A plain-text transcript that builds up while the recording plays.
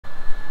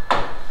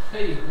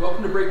Hey,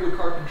 welcome to Breakwood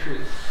Carpentry.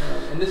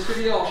 In this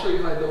video I'll show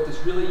you how I built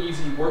this really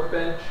easy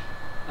workbench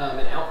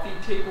and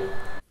outfeed table.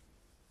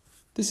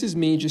 This is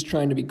me just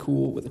trying to be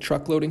cool with a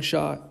truck loading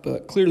shot,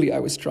 but clearly I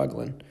was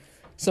struggling.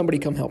 Somebody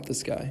come help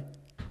this guy.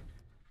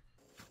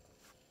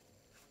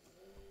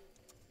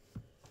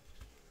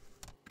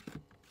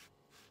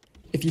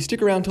 If you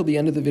stick around till the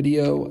end of the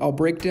video, I'll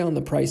break down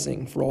the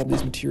pricing for all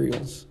these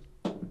materials.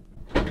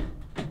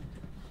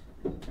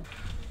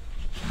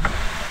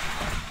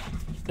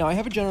 Now I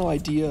have a general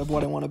idea of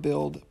what I want to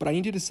build, but I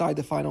need to decide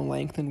the final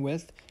length and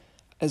width,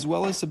 as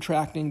well as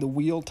subtracting the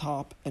wheel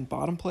top and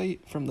bottom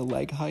plate from the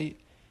leg height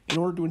in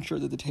order to ensure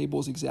that the table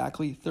is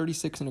exactly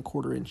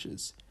 36¼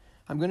 inches.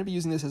 I'm going to be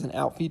using this as an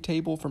outfeed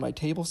table for my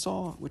table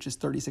saw, which is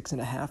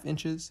 36½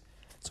 inches,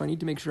 so I need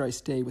to make sure I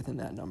stay within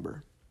that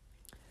number.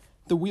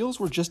 The wheels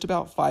were just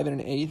about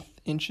 5⅛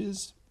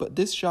 inches, but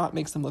this shot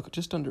makes them look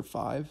just under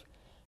 5.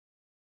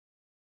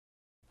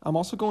 I'm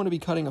also going to be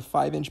cutting a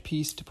 5-inch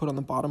piece to put on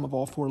the bottom of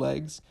all 4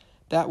 legs.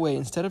 That way,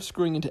 instead of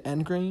screwing into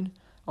end grain,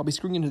 I'll be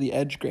screwing into the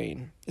edge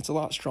grain. It's a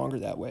lot stronger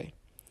that way.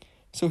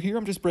 So here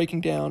I'm just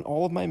breaking down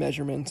all of my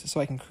measurements so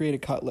I can create a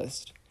cut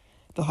list.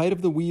 The height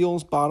of the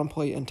wheels, bottom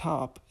plate, and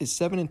top is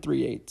 7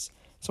 3/8,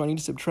 so I need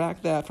to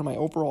subtract that from my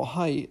overall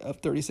height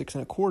of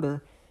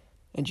 36¼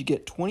 and you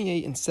get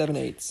 28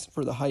 7/8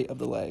 for the height of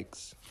the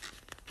legs.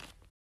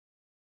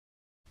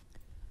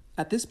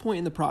 At this point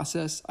in the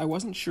process, I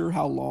wasn't sure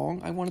how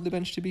long I wanted the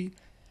bench to be,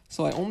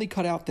 so I only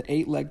cut out the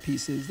 8 leg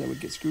pieces that would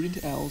get screwed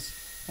into L's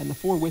and the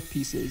 4 width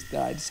pieces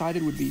that I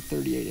decided would be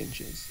 38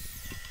 inches.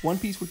 One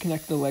piece would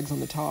connect the legs on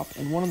the top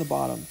and one on the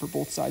bottom for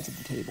both sides of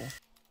the table.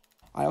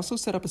 I also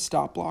set up a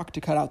stop block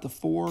to cut out the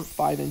 4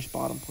 5-inch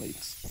bottom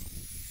plates.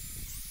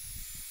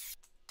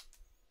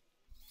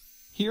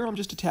 Here I'm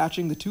just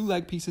attaching the 2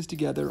 leg pieces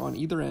together on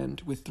either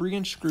end with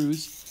 3-inch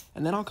screws,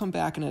 and then I'll come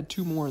back and add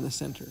 2 more in the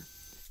center.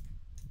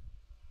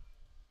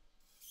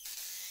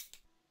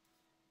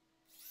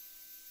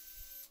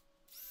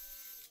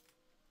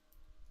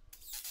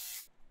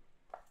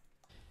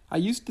 I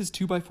used this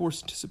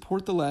 2x4 to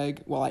support the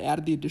leg while I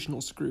added the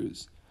additional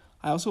screws.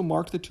 I also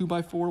marked the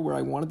 2x4 where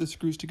I wanted the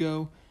screws to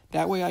go.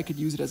 That way I could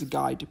use it as a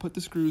guide to put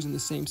the screws in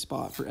the same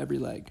spot for every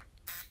leg.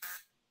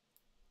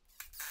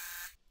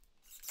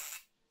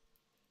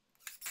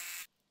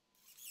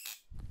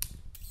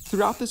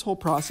 Throughout this whole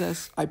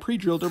process, I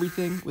pre-drilled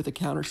everything with a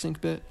countersink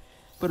bit,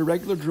 but a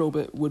regular drill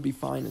bit would be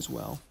fine as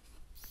well.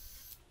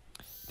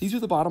 These are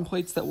the bottom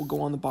plates that will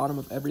go on the bottom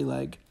of every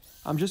leg.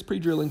 I'm just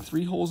pre-drilling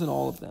 3 holes in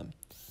all of them.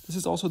 This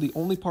is also the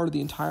only part of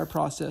the entire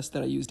process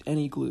that I used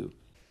any glue.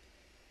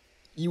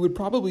 You would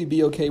probably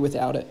be okay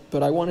without it,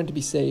 but I wanted to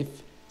be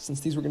safe since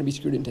these were going to be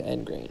screwed into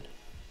end grain.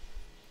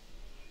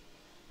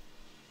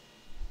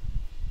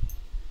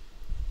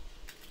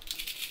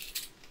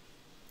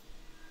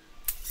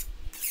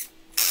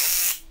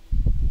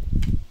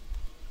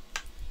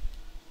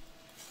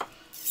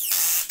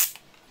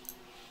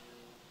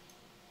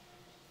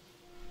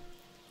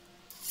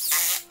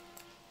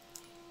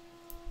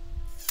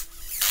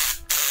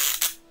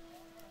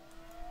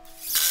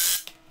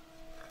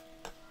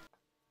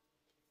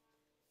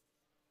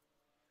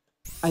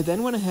 I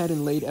then went ahead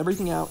and laid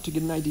everything out to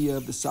get an idea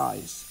of the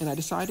size, and I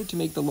decided to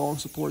make the long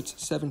supports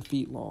 7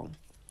 feet long.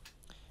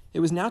 It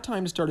was now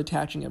time to start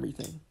attaching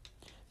everything.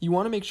 You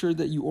want to make sure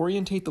that you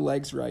orientate the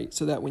legs right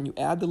so that when you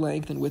add the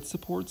length and width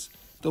supports,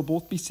 they'll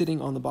both be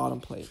sitting on the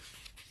bottom plate.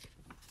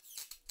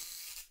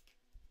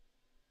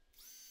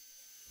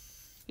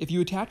 If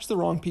you attach the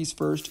wrong piece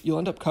first, you'll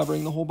end up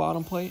covering the whole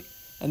bottom plate,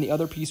 and the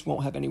other piece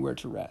won't have anywhere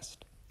to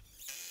rest.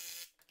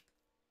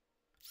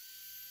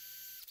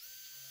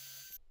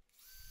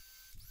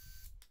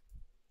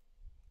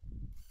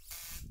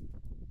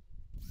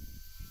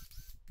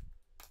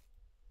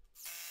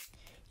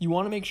 You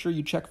want to make sure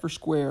you check for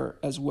square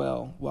as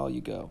well while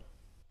you go.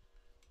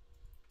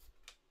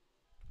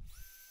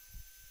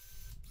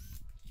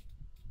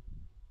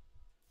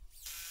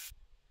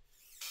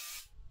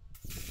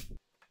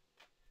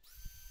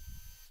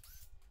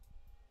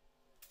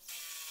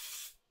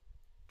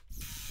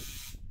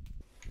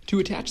 To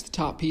attach the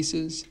top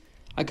pieces,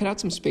 I cut out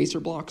some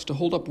spacer blocks to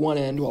hold up one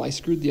end while I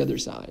screwed the other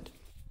side.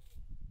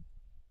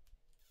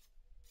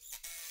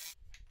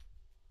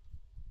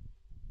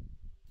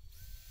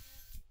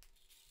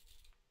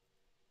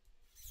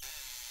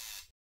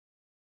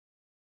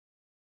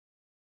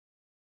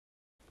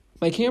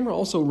 My camera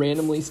also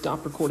randomly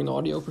stopped recording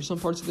audio for some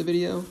parts of the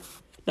video.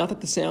 Not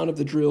that the sound of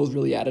the drills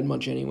really added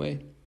much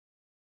anyway.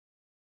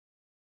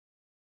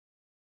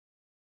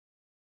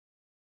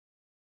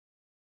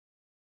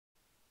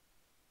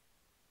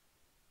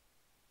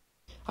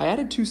 I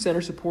added 2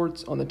 center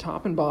supports on the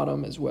top and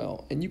bottom as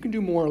well, and you can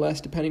do more or less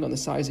depending on the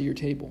size of your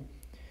table.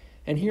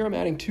 And here I'm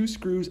adding 2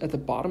 screws at the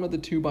bottom of the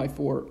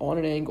 2x4 on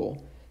an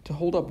angle to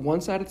hold up one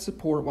side of the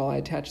support while I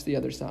attach the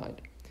other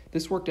side.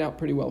 This worked out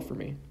pretty well for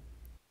me.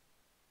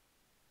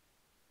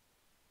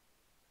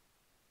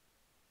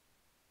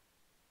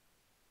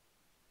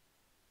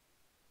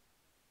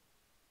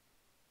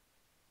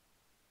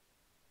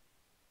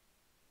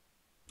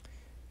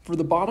 For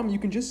the bottom, you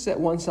can just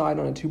set one side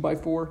on a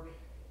 2x4,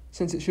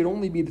 since it should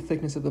only be the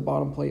thickness of the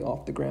bottom plate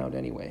off the ground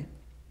anyway.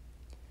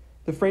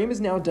 The frame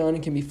is now done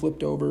and can be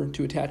flipped over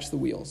to attach the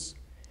wheels.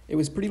 It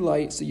was pretty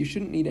light, so you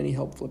shouldn't need any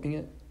help flipping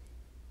it.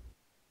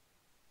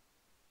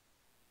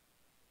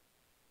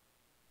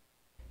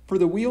 For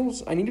the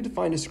wheels, I needed to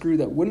find a screw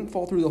that wouldn't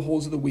fall through the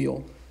holes of the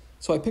wheel,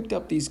 so I picked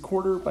up these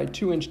 1/4 by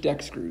 2 inch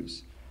deck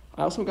screws.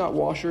 I also got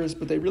washers,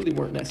 but they really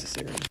weren't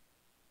necessary.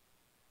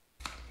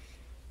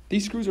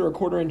 These screws are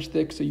 1/4 inch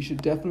thick, so you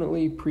should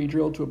definitely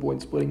pre-drill to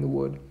avoid splitting the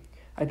wood.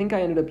 I think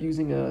I ended up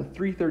using a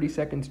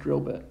 3/32 drill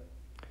bit.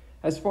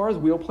 As far as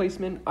wheel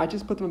placement, I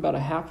just put them about a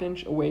 1/2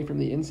 inch away from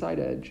the inside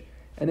edge,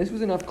 and this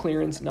was enough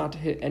clearance not to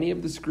hit any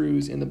of the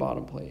screws in the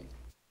bottom plate.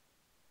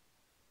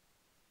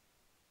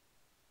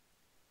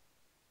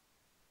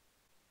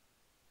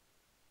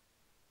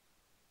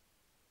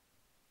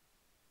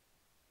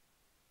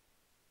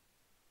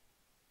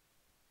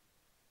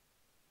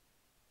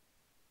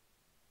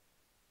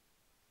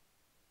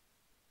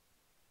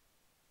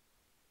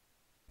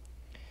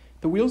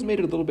 The wheels made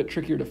it a little bit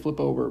trickier to flip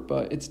over,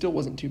 but it still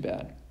wasn't too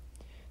bad.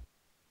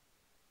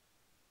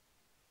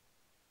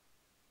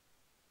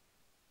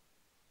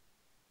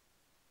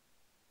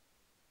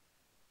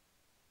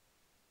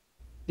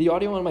 The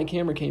audio on my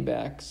camera came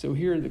back, so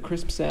here are the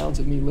crisp sounds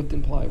of me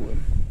lifting plywood.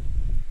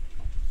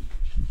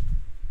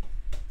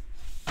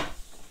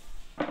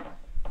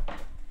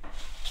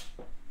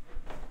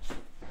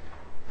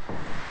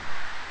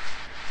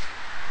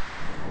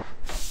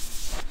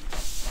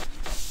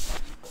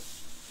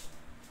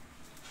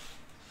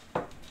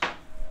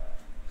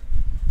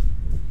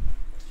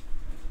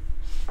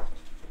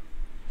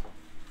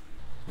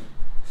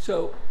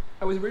 So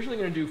I was originally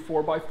going to do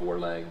 4x4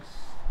 legs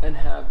and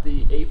have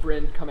the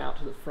apron come out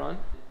to the front.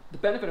 The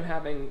benefit of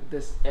having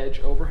this edge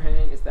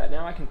overhang is that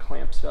now I can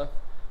clamp stuff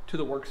to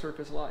the work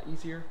surface a lot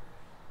easier.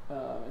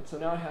 And so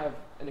now I have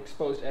an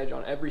exposed edge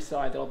on every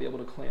side that I'll be able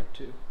to clamp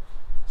to.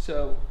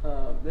 So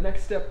the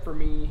next step for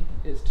me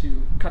is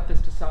to cut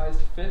this to size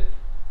to fit.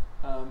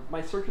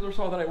 My circular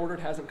saw that I ordered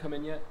hasn't come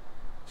in yet,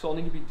 so I'll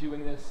need to be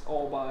doing this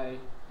all by a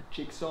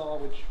jigsaw,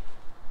 which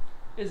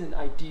isn't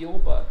ideal,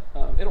 but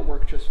it'll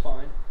work just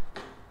fine.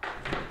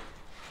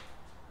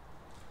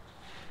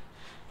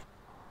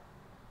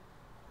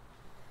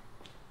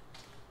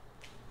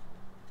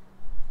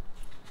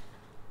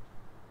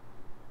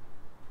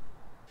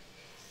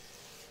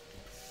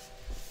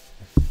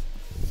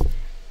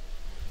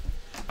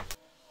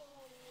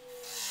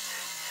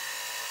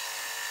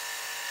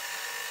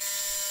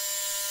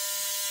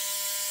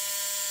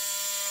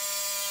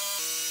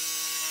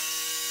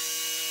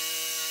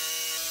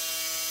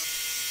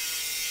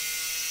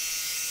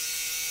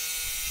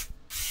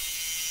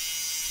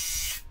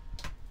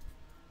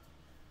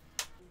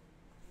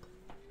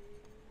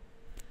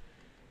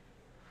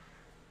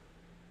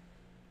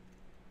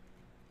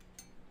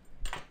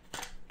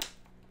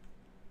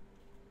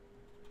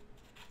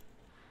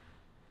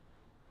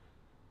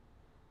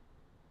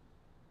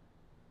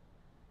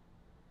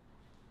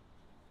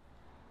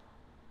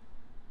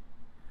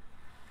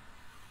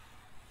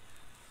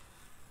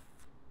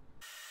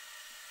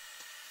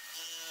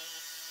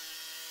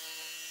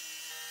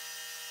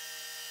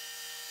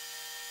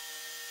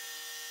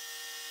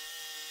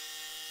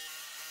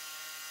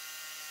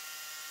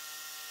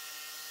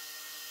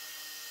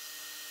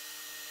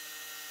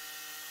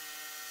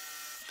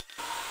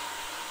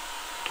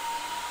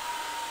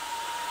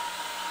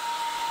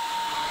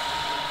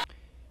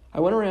 I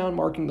went around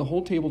marking the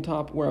whole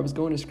tabletop where I was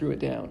going to screw it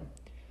down.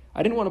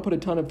 I didn't want to put a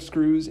ton of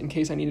screws in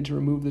case I needed to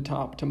remove the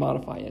top to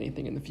modify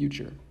anything in the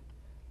future.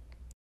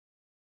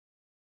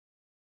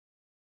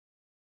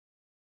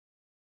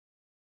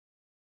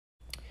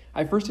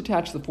 I first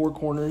attached the 4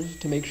 corners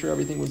to make sure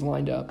everything was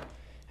lined up,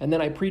 and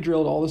then I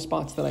pre-drilled all the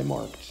spots that I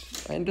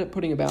marked. I ended up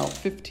putting about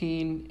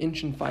 15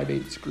 inch and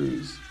 5/8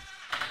 screws.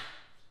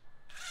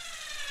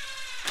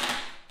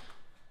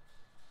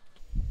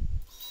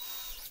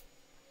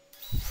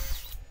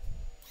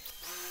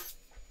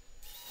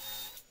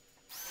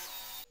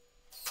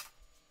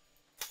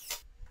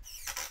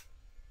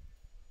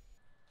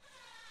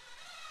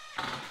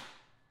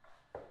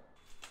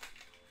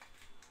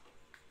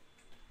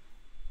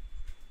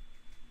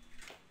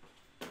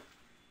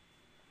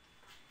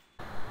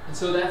 And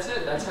so that's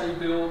it. That's how you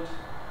build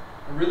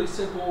a really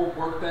simple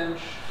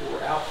workbench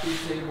or outfeed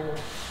table.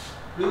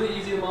 Really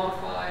easy to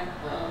modify. You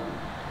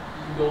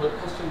can build it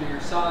custom to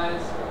your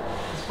size.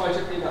 This probably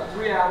took me about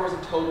 3 hours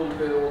in total to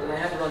build, and I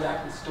had to run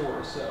back to the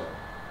store. So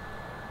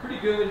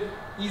pretty good,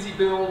 easy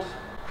build.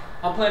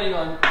 I'm planning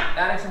on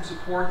adding some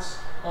supports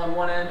on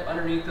one end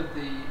underneath of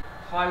the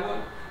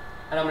plywood,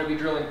 and I'm going to be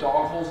drilling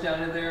dog holes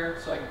down in there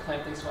so I can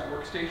clamp things to my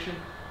workstation.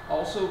 I'll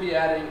also be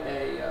adding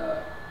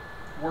a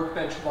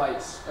workbench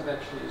lights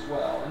eventually as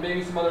well, and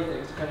maybe some other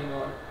things depending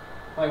on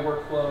my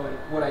workflow and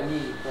what I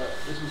need, but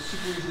this was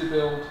super easy to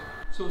build.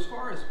 So as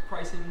far as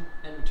pricing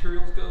and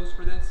materials goes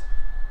for this,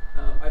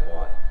 I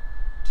bought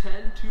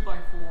 10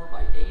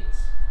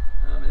 2x4x8s,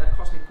 and that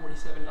cost me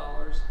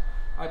 $47.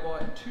 I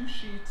bought 2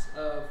 sheets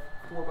of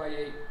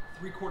 4x8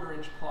 3/4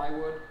 inch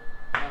plywood.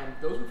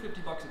 Those were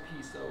 $50 a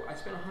piece, so I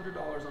spent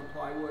 $100 on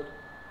plywood,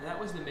 and that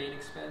was the main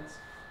expense.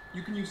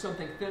 You can use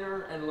something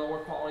thinner and lower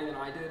quality than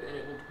I did, and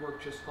it will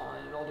work just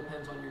fine. It all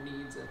depends on your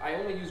needs. And I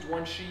only used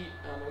one sheet.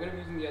 I'm going to be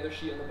using the other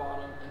sheet on the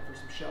bottom and for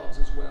some shelves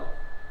as well.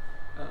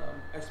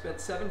 I spent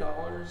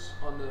 $7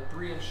 on the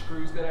 3-inch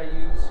screws that I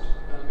used.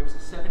 It was a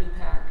 70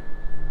 pack,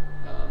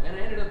 and I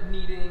ended up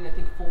needing, I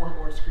think, 4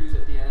 more screws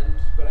at the end,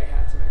 but I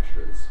had some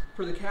extras.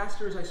 For the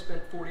casters, I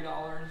spent $40, and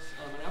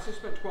I also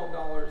spent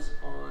 $12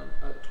 on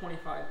a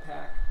 25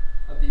 pack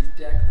of these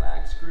deck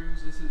lag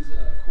screws. This is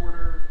a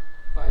 1/4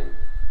 by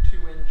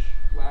 2-inch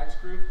lag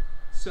screw.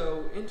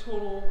 So in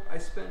total, I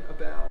spent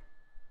about...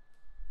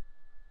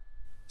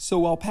 So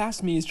while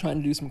past me is trying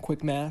to do some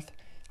quick math,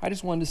 I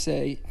just wanted to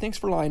say, thanks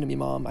for lying to me,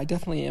 Mom. I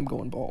definitely am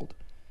going bald.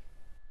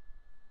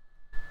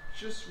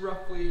 Just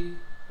roughly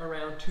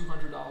around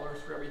 $200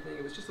 for everything.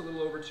 It was just a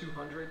little over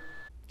 $200.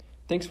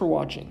 Thanks for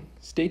watching.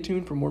 Stay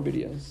tuned for more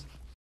videos.